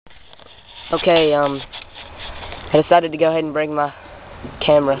Okay, I decided to go ahead and bring my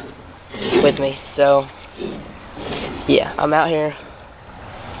camera with me, so yeah, I'm out here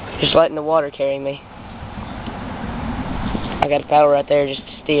just letting the water carry me. I got a paddle right there just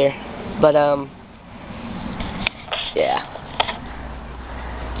to steer, but yeah,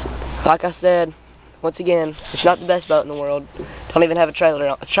 like I said, once again, it's not the best boat in the world. Don't even have a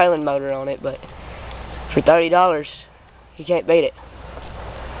trailing motor on it, but for $30, you can't beat it.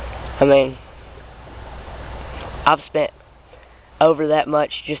 I mean, I've spent over that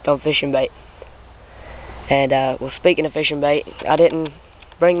much just on fishing bait. And, well, speaking of fishing bait, I didn't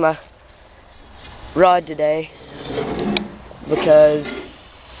bring my rod today because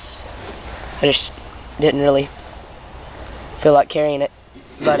I just didn't really feel like carrying it.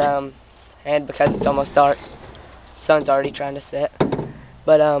 But, and because it's almost dark, sun's already trying to set.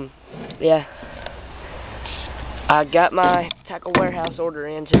 But, yeah. I got my Tackle Warehouse order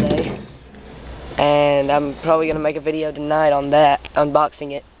in today, and I'm probably going to make a video tonight on that,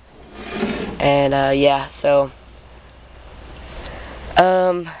 unboxing it. And, yeah, so,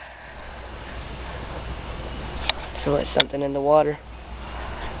 let something in the water.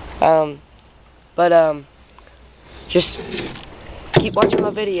 Just keep watching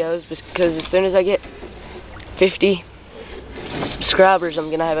my videos, because as soon as I get 50 subscribers, I'm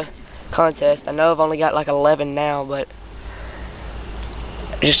going to have a contest. I know I've only got like 11 now, but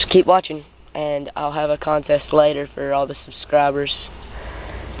just keep watching and I'll have a contest later for all the subscribers.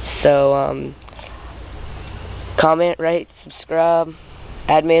 So comment, rate, subscribe,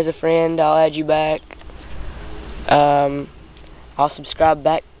 add me as a friend, I'll add you back. I'll subscribe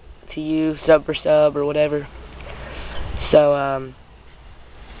back to you, sub for sub or whatever. So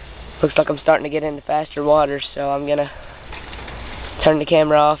looks like I'm starting to get into faster waters, so I'm gonna turn the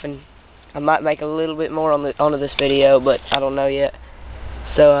camera off, and I might make a little bit more onto this video, but I don't know yet.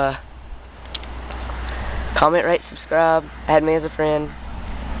 So, comment, rate, subscribe, add me as a friend.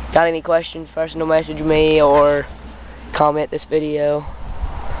 Got any questions, personal message me, or comment this video.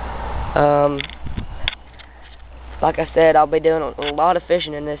 Like I said, I'll be doing a lot of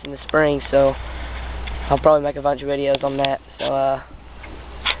fishing in this in the spring, so I'll probably make a bunch of videos on that. So,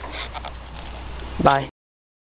 bye.